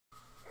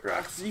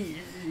Roxy!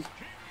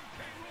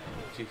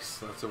 Jeez,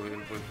 that's a way of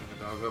waking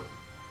the dog up.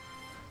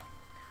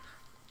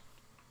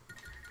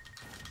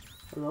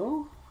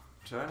 Hello?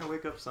 Trying to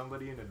wake up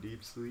somebody in a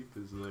deep sleep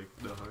is like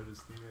the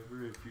hardest thing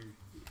ever. If you,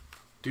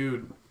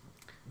 Dude,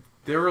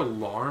 their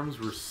alarms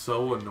were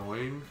so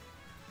annoying.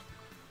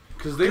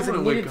 Because they wouldn't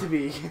It wake up. to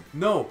be.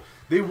 No,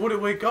 they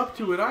wouldn't wake up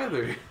to it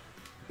either.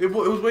 It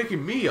was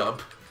waking me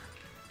up.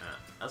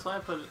 that's why I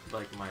put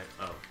like my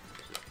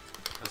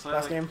That's why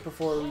Last I game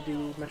before we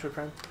do Metroid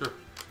Prime. Sure.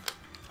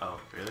 Oh,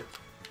 really?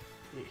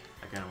 Yeah.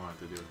 I kind of wanted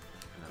to do it.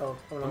 Oh,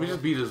 no. Let me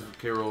just beat his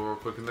K roll real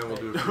quick and then we'll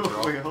do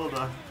it. Wait, hold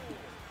on.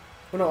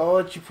 Oh, no, I'll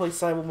let you play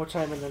Sai one more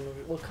time and then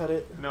we'll cut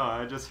it. No,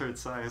 I just heard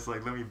science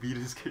like, let me beat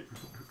his kid.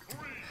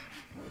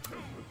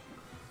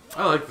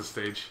 I like the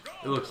stage.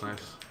 It looks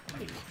nice.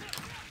 You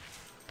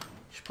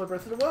should play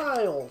Breath of the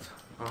Wild.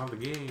 I don't have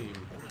the game.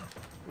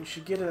 We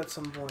should get it at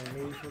some point,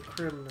 maybe for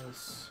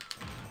Christmas.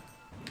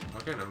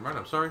 Okay, never mind.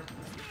 I'm sorry.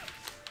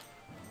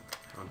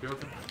 I'm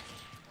joking.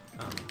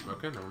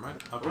 Okay, never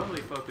mind. I'll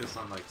probably focus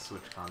on like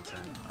Switch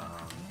content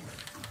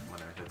when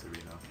I hit to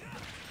Reno.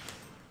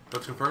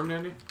 That's confirmed,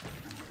 Andy?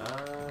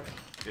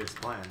 It's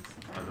planned.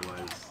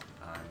 Otherwise,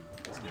 I'm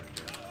just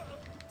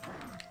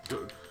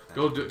gonna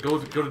Go to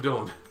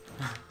Dylan.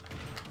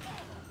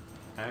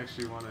 I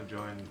actually want to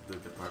join the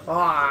department.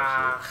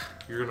 Ah!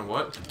 You're gonna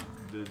what?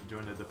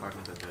 Join the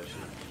department of that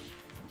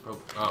shit.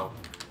 Oh.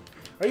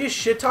 Are you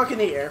shit talking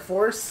the Air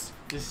Force?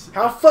 Just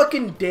How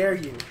fucking dare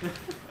you?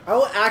 I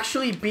will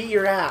actually beat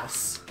your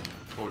ass.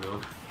 Oh,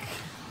 Dylan.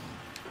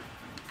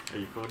 Are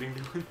you quoting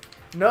Dylan?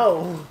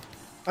 No.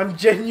 I'm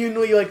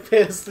genuinely like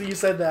pissed that you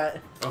said that.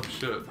 Oh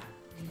shit.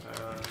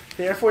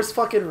 The Air Force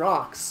fucking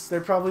rocks.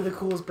 They're probably the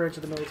coolest branch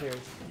of the military.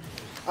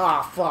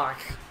 Ah, fuck.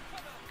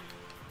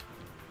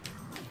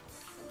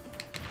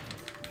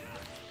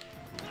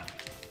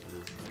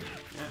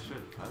 Yeah, sure.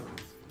 The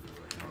pilots.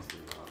 Like mostly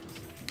the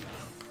opposite.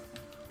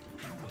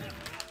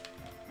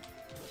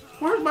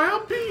 Where's my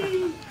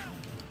LP?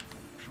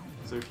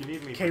 So if you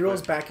need me,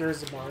 K-Roll's back here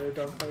is a Mario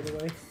dunk, by the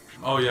way.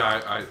 Oh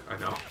yeah, I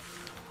know.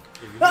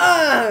 If you need,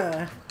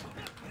 Ah!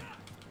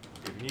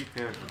 if you need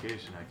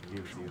clarification, I can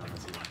give it to you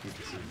unless you want to keep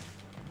the suit.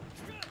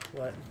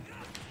 What?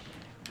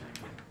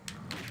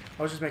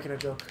 I was just making a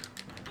joke.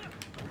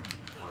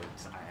 Well,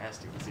 I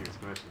asked you a serious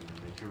question, and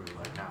then you were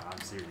like, "Nah,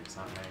 I'm serious.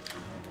 I'm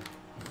actually."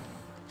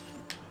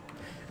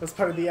 That's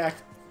part of the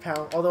act,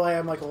 pal. Although I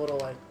am like a little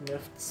like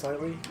miffed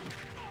slightly.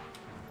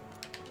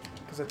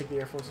 Because I think the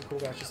Air Force is cool,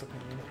 that's just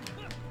opinion.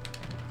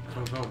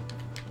 Come home.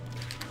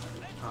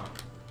 Huh.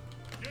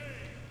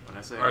 When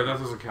I say, Alright, that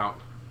doesn't count.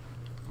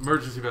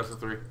 Emergency best of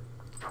 3.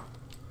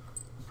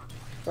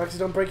 Roxy,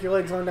 don't break your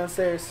legs going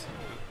downstairs.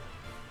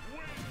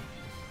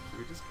 should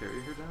we just carry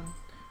her down?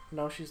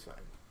 No, she's fine.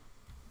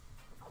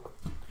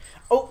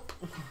 Oh!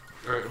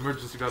 Alright,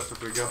 emergency best of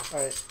 3, go.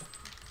 Alright.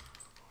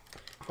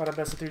 What a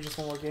best of 3, just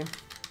one more game.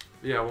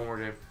 Yeah, one more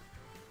game.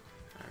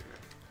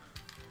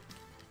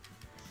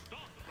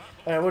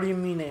 Alright, what do you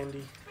mean,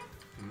 Andy?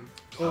 Hmm?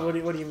 What do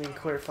you mean?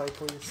 Clarify,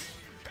 please.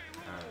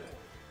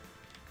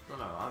 Well,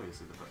 no,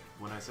 obviously,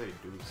 when I say do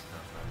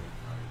stuff,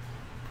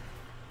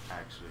 I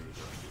actually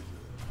go do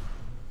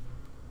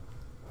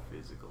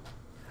the physical.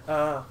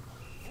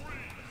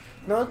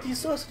 No, he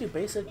still has to do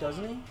basic,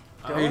 doesn't he?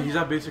 Hey, he's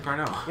at basic right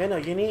now. Yeah, no,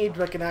 you need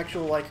like an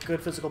actual like good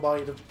physical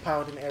body to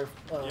pilot an Yeah,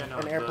 no,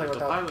 an airplane the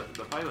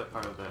without. pilot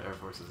part of the Air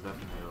Force is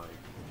definitely like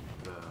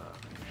the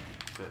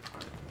fit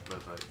part,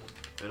 but like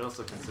it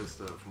also consists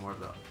of more of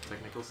the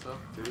technical stuff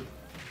too.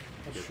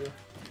 That's true.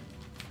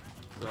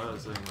 So I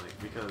was saying like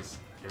because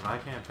if I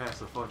can't pass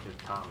a fucking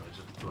college,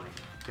 like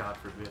God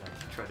forbid I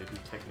try to do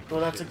technical.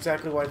 Well, that's shit.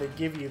 exactly why they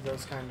give you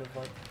those kind of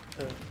like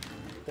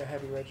the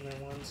heavy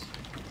regiment ones.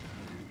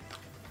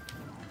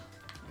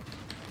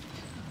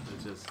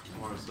 It's just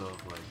more so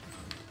of like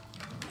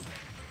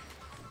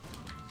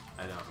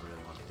I don't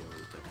really want to deal with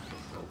the technical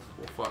stuff.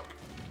 Well, fuck.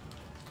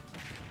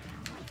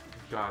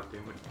 God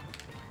damn it.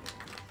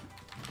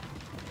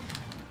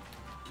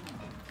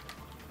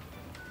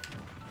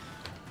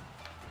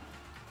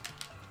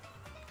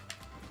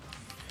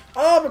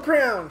 Oh, my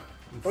crown!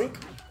 Boink.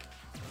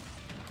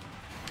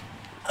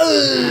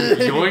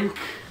 Yoink.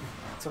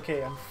 It's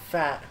okay, I'm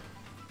fat.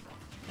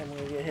 I'm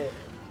gonna get hit.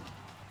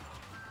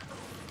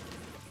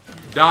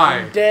 Die.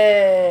 I'm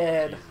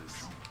dead!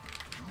 Jesus.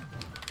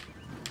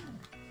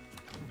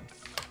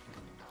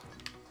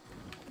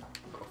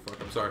 Oh,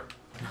 fuck, I'm sorry.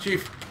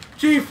 Chief!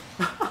 Chief!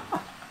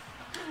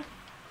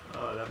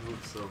 Oh, that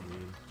move's so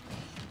mean.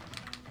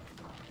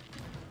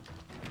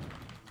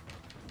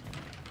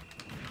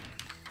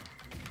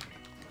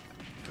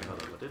 Wait,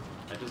 hold on, what did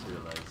I just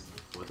realized?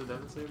 What did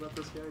Evan say about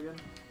this guy again?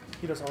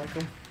 He doesn't like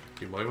him.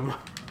 You blame him?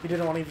 He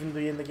didn't want to even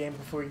be in the game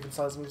before he even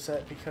saw his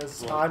moveset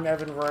because Well- I'm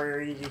Evan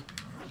Ryrie.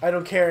 I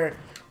don't care.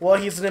 Well,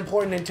 he's an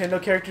important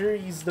Nintendo character.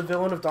 He's the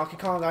villain of Donkey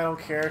Kong. I don't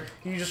care.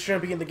 You just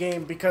shouldn't be in the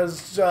game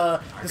because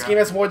this game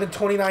has more than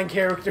 29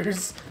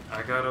 characters.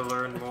 I gotta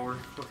learn more.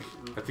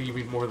 I think you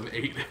mean more than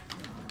 8. I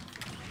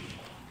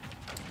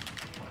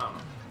don't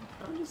know.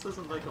 Evan just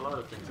doesn't like a lot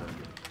of things I do.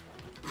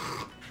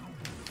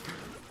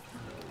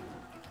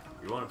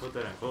 you want to put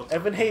that in quotes.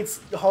 Evan hates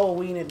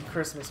Halloween and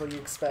Christmas. What do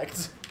you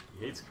expect?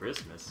 He hates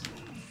Christmas.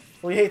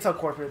 Well, he hates how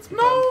corporate it's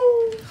become.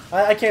 No!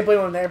 I can't blame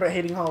him there, but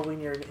hating Halloween,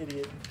 you're an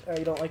idiot.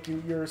 You don't like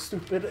you. You're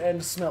stupid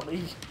and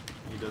smelly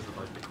He doesn't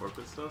like the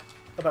corporate stuff.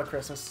 about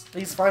Christmas.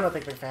 He's fine with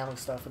like the family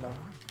stuff and all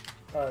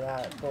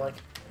that, but like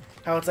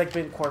how it's like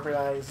been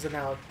corporatized and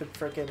how the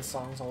freaking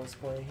songs always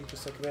play. He's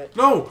just like a bit.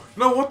 No!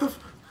 No, what the f-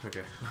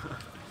 Okay. Oh,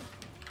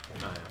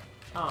 yeah.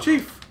 I don't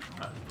Chief!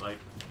 know. Like,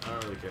 I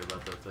don't really care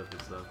about that type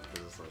of stuff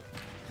because it's like,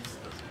 it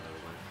doesn't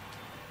really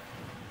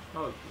like.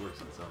 Oh, it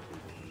works on some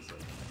people. It's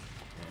like,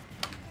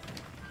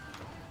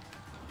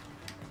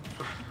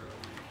 yeah.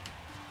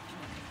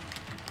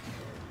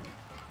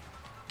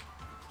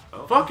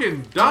 Oh,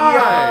 Fucking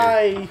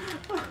die!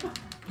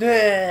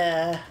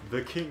 Yeah.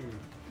 the king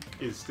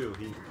is still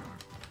here.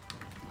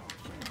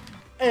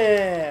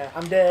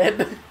 I'm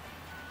dead.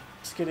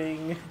 Just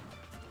kidding.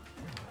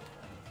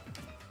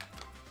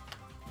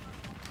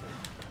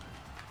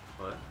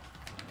 What?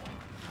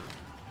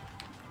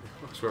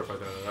 I swear if I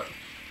did that.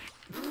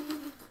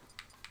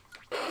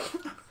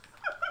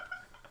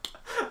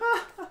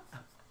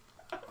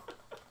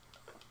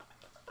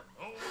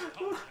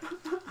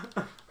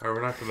 Alright,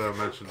 we're not gonna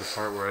mention the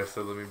part where I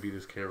said let me beat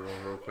his K-roll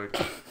real quick.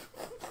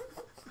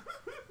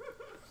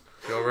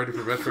 Y'all ready for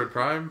Metroid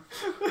Prime?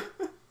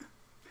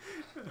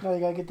 No, you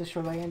gotta get this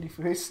show by Andy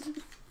first.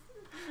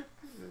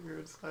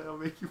 I'll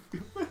make you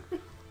feel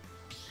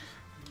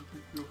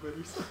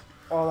better.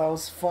 Oh, that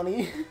was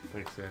funny.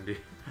 Thanks, Andy.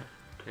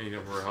 And you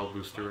know we're a hell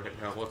booster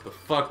right now. What the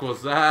fuck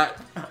was that?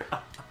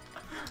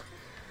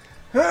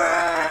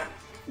 God,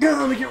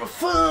 let me get my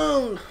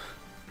phone.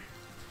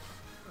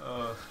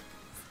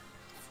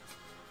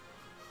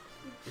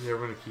 Yeah, we're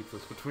gonna keep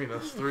this between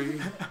us three.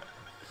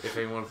 If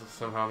anyone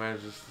somehow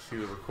manages to see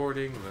the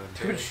recording,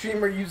 then Dude,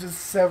 streamer uses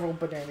several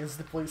bananas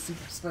to play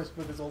Super Smash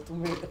with his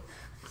ultimate.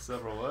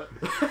 Several what?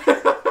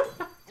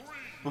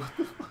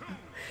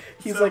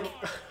 He's like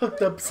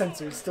hooked up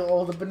sensors to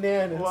all the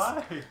bananas.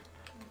 Why?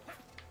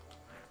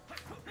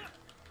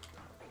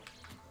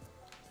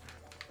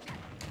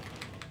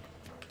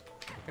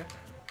 Okay.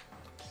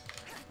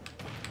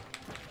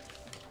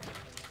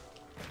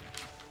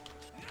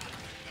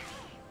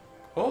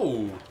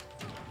 Oh! Did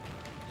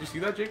you see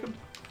that, Jacob?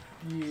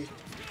 Yeah.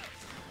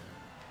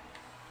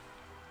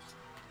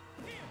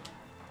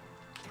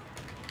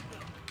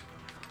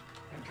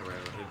 I ran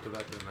right into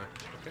that, didn't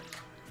I? Okay,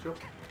 sure.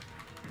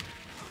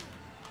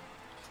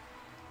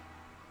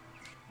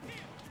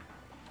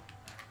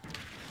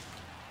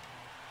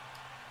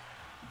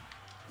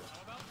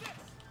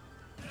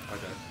 I died.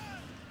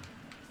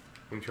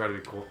 When you try to be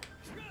cool,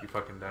 you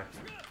fucking die.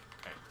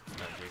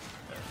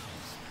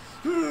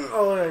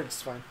 Oh,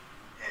 it's fine.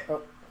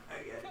 Oh.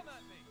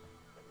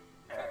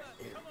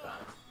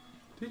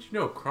 Did you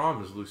know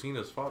Chrom is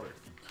Lucina's father?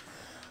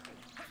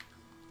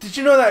 Did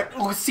you know that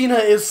Lucina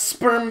is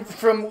sperm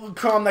from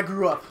Chrom that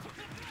grew up?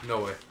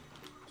 No way.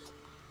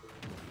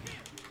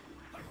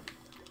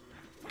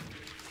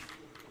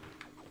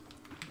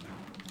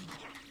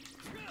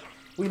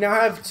 We now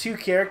have two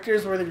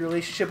characters where the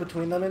relationship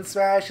between them in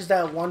Smash is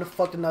that one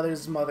fucked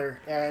another's mother,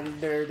 and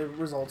they're the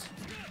results.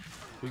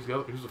 Who's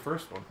the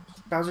first one?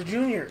 Bowser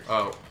Jr.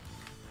 Oh.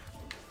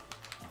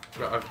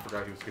 I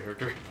forgot he was a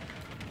character.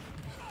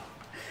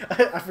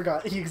 I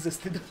forgot he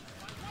existed.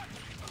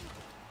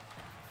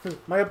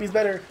 My OP's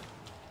better.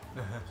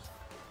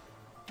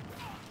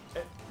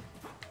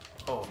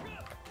 Oh.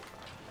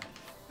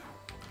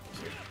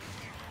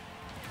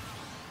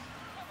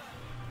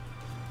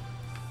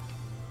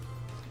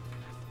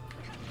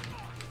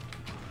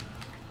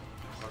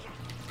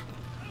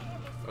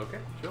 Okay,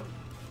 chill.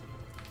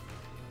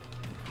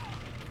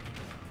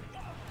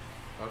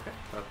 Okay,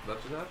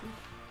 that just happened.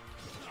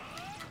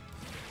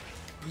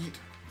 Yeet.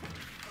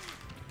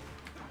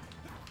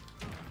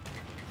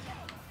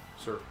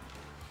 Sir.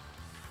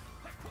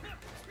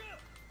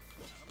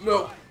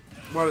 No!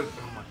 Why did,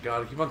 oh my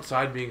god, I keep on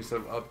side being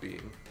instead of up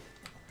being.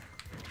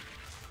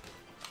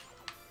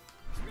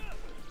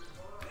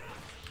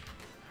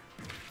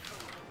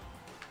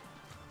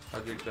 Hi,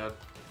 Jake's dad.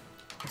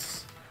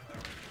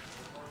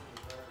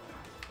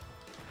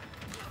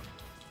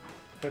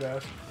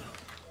 But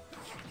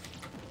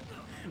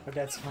my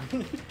dad's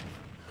funny.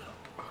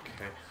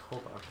 Okay,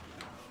 hold on.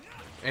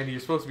 Andy,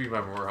 you're supposed to be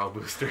my morale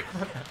booster.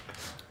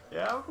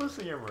 Yeah, I'm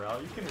boosting your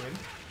morale. You can win.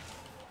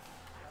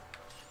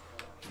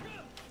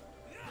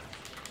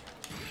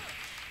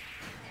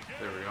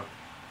 There we go.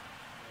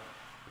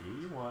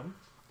 You won.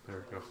 There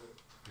we go.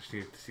 Just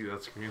need to see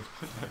that screen.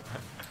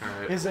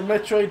 Alright. Is it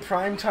Metroid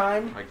Prime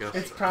time? I guess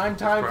It's prime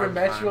it's time for prime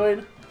time.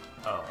 Metroid.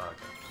 Oh, okay.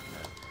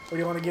 Or do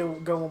you want to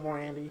go one more,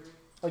 Andy?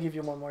 I'll give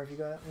you one more if you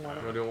got it. You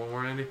wanna do one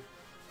more, Andy?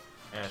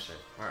 Yeah, sure.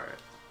 Alright.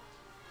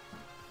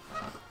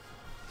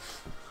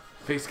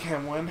 Face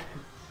cam win.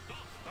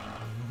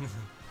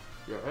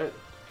 You alright?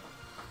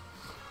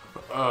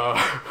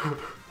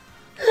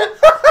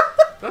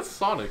 That's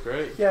Sonic,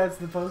 right? Yeah, it's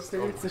the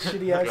poster. Oh It's a my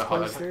shitty ass God.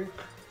 poster.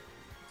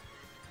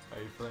 Are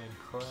you playing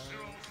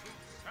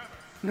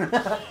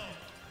Crash?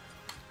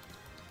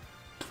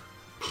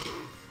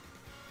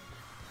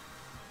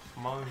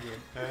 manga,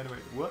 anime.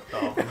 What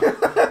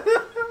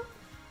the?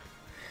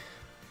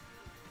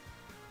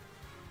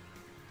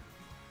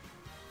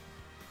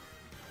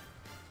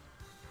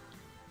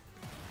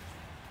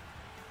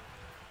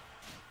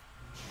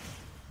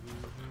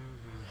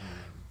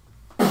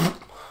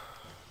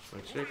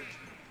 Like sick.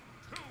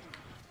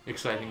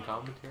 Exciting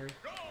commentary.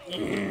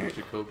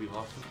 Jacoby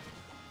Lawson.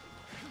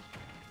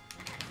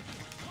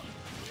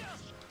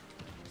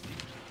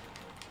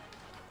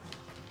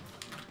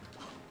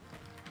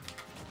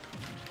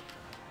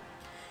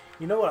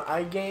 You know what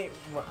I gained?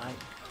 What?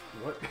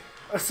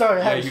 Yeah,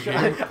 Sorry, you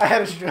gained. I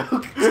had a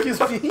stroke. Excuse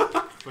me.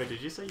 Wait,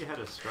 did you say you had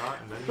a straw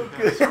and then you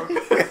had a stroke?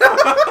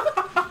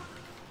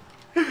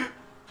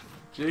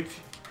 Jake,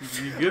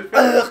 you good? You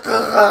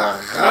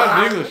got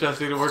an English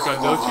essay to work on,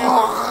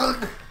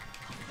 don't you?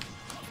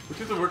 Would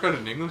you have to work on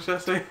an English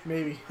essay?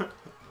 Maybe.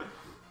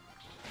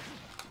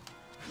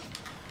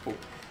 Oh.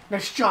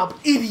 Nice job,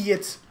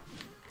 idiot!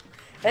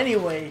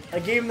 Anyway, a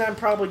game that I'm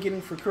probably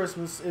getting for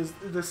Christmas is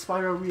the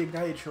Spyro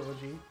Reignited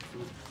trilogy.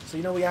 So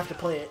you know we have to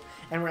play it,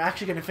 and we're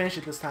actually going to finish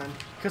it this time,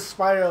 because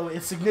Spyro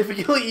is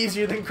significantly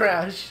easier than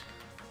Crash.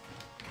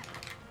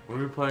 When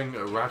are we playing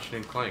Ratchet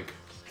and Clank?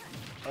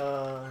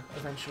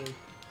 Eventually.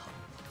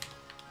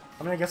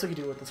 I mean, I guess we could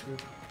do it with this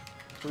group.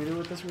 Can we do it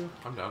with this group?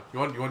 I'm down. You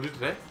want to do it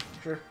today?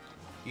 Sure.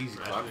 Easy,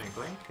 Ratchet Clock. and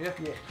Clank? Yeah.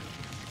 Yeah.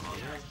 Oh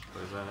yeah.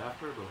 But is that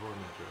after or before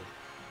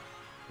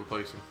Metroid?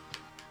 Replacing.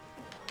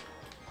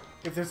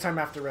 If there's time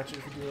after Ratchet,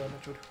 we could do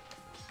Metroid.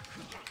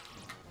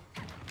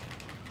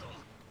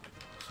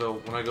 So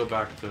when I go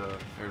back to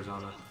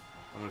Arizona,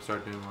 I'm gonna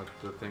start doing like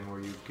the thing where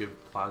you give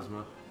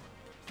plasma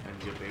and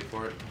you get paid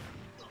for it.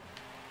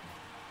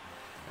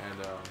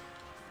 And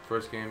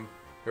first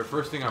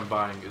thing I'm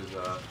buying is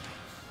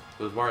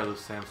those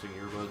wireless Samsung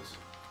earbuds,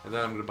 and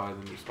then I'm gonna buy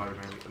the new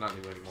Spider-Man. Not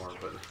new anymore,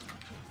 but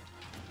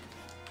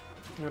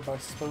I'm gonna buy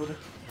Spoda.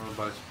 I'm gonna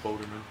buy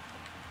Spider-Man.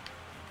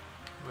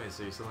 Wait,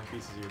 so you're selling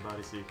pieces of your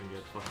body so you can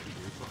get fucking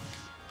earplugs?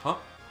 Huh?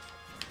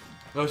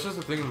 No, it's just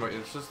a thing in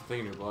it's just a thing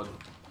in your blood.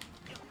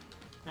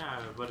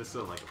 Yeah, but it's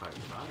still like a part of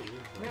your body.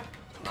 Yeah.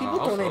 People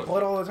Also- donate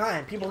blood all the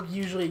time. People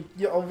usually,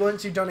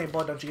 once you donate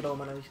blood, don't you get all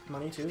the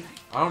money too?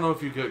 I don't know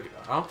if you get.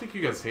 I don't think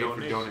you get It's paid for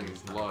donating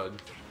donations, no.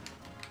 blood.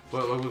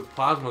 But like with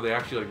plasma, they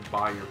actually like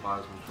buy your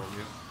plasma from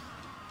you.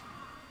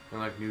 And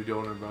like new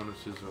donor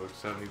bonuses are like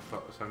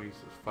 $70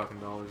 fucking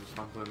dollars or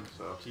something.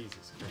 So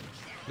Jesus Christ.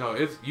 no,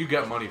 it's you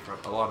get money from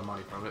a lot of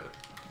money from it.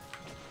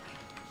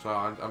 So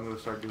I'm gonna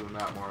start doing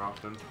that more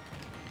often.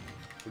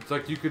 It's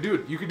like you could do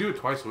it. You could do it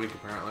twice a week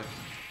apparently.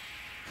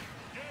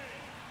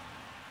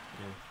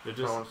 Yeah, they're I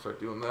just. want to start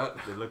doing that.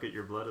 They look at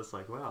your blood. It's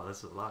like, wow,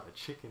 that's a lot of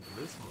chicken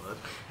in this blood.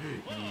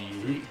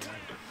 Yeet.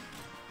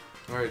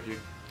 All right, Jake.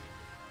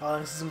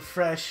 This is some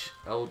fresh.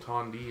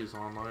 Elton D is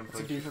online. It's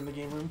a dude from the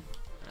game room.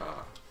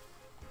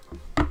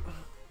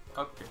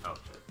 Okay. Oh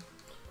shit.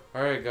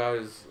 All right,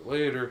 guys.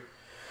 Later.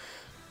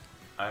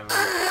 I'm. Okay.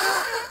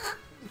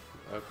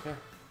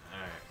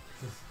 Alright.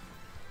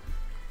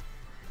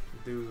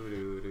 Do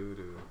do do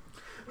do.